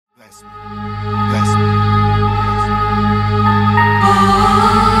Bless me. Bless me.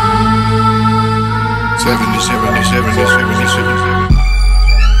 70, 70, 70, 70, 70.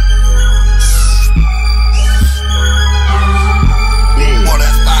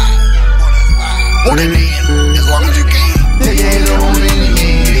 On it in, as long as you can. Yeah, on it in.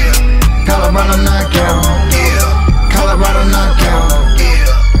 Yeah. Colorado knockout. Yeah. Colorado knockout. Yeah.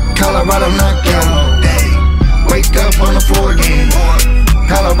 Colorado knockout. Hey. Wake up on the floor again.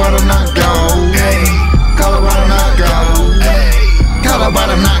 Colorado knockout. Hey. Colorado knockout. Hey.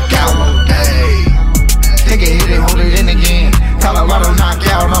 Colorado knockout. Hey. Take it, hit it, hold it in again. Colorado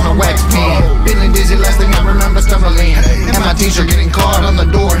knockout on a wax pen. Feeling dizzy, last thing I remember stumbling. And my t-shirt getting caught on the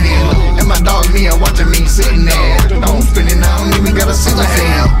door handle. And my dog Mia watching me sitting there. Don't spin it, I don't even gotta see the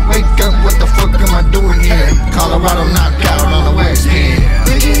fan. Wake up, what the fuck am I doing here? Colorado knockout on a wax pen.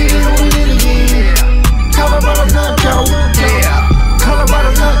 Take it, hit it, hold it again. Colorado knockout. Yeah.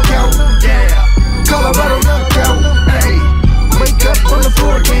 Colorado knockout. Yeah. Colorado knockout. Hey. Wake up on the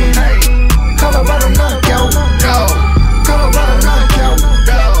floor again. Hey. Colorado knockout. Go. Colorado knockout.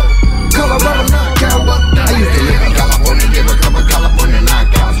 Go. Colorado knockout. I used to live in California, give a couple California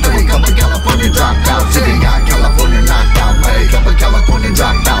knockouts. Every couple California dropouts. City got California knockout. Hey, couple California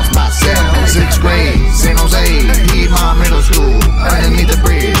dropouts. Myself, 6th grade, San Jose, Piedmont Middle School. Underneath the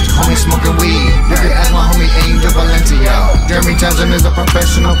bridge, homie smoking weed. You can ask my homie Angel Valencia. Jeremy Townsend is a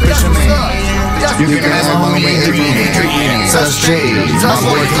professional fisherman. You can ask my homie Adrian. Sus J, my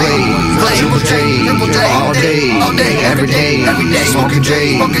boy Clay, Triple J, all day, every day, smoking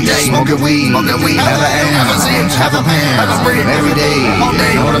J, smoking weed, have a am, have a pan, every day,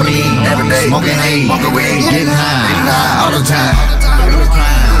 know what I mean, smoking hay, getting high, all the time,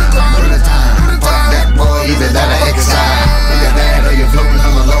 fuck that boy, either that or exercise, either that or you're floating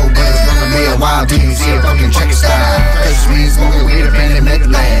on the low, but it's gonna be a while till you see a fucking check style, cause we ain't smoking weed up in the meth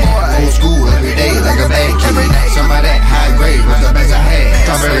lab, old school every day like a bad kid, some of that high grade was the best I had,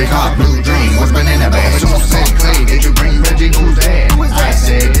 strawberry cop, blue dream, what's been in that bag, so said Clay, did you bring Reggie, who's that? I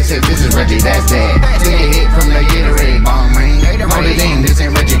said, this is Reggie, that's that, take a hit from the Gatorade bomb, man, hold it in, this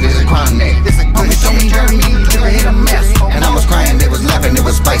ain't Reggie, this is Chronic, homie told me Jeremy, you never hit a mess, and I was crying, they was laughing, it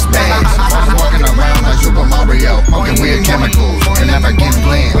was spice bags, I was walking around like Super Mario, smoking weird chemicals, and never getting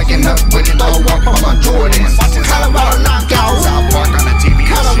bland, waking up with it all walk on my Jordans, Colorado knockout, South Park on the TV.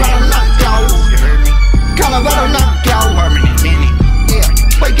 Colorado knockout, You heard me? Colorado knockout, Permanent mini. yeah,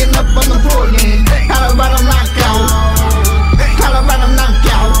 waking up on the floor again, Colorado knockout, Colorado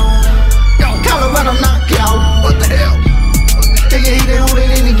knockout, Colorado knockout, What the hell? take it, hit it, hold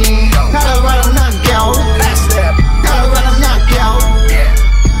it in again, Colorado knockout, That's that. Colorado knockout, Yeah.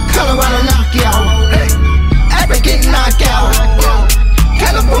 Colorado knockout, Hey. African knockout,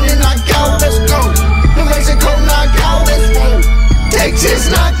 California knockout, let's go, New Mexico knockout, let's go, Texas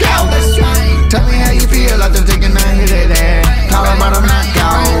knockout, let's go. Tell me how you feel after taking a hit of that. Colorado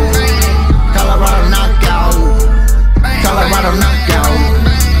knockout, Colorado knockout, Colorado knockout.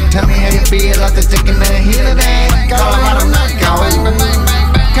 Tell me how you feel after taking a hit of that. Colorado knockout,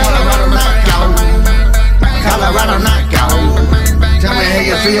 Colorado knockout, Colorado knockout. Tell me how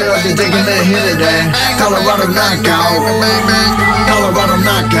you feel after taking a hit of that. Colorado knockout, Colorado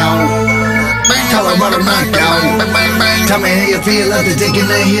knockout, Colorado knockout. Tell me how you feel after taking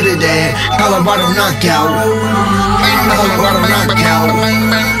a hit of that. Colorado knockout, Colorado knockout,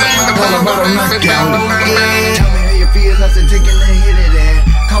 Colorado knockout. Tell me how you feel after taking a hit of that.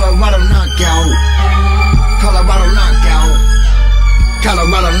 Colorado knockout, Colorado knockout,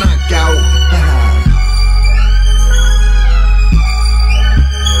 Colorado knockout.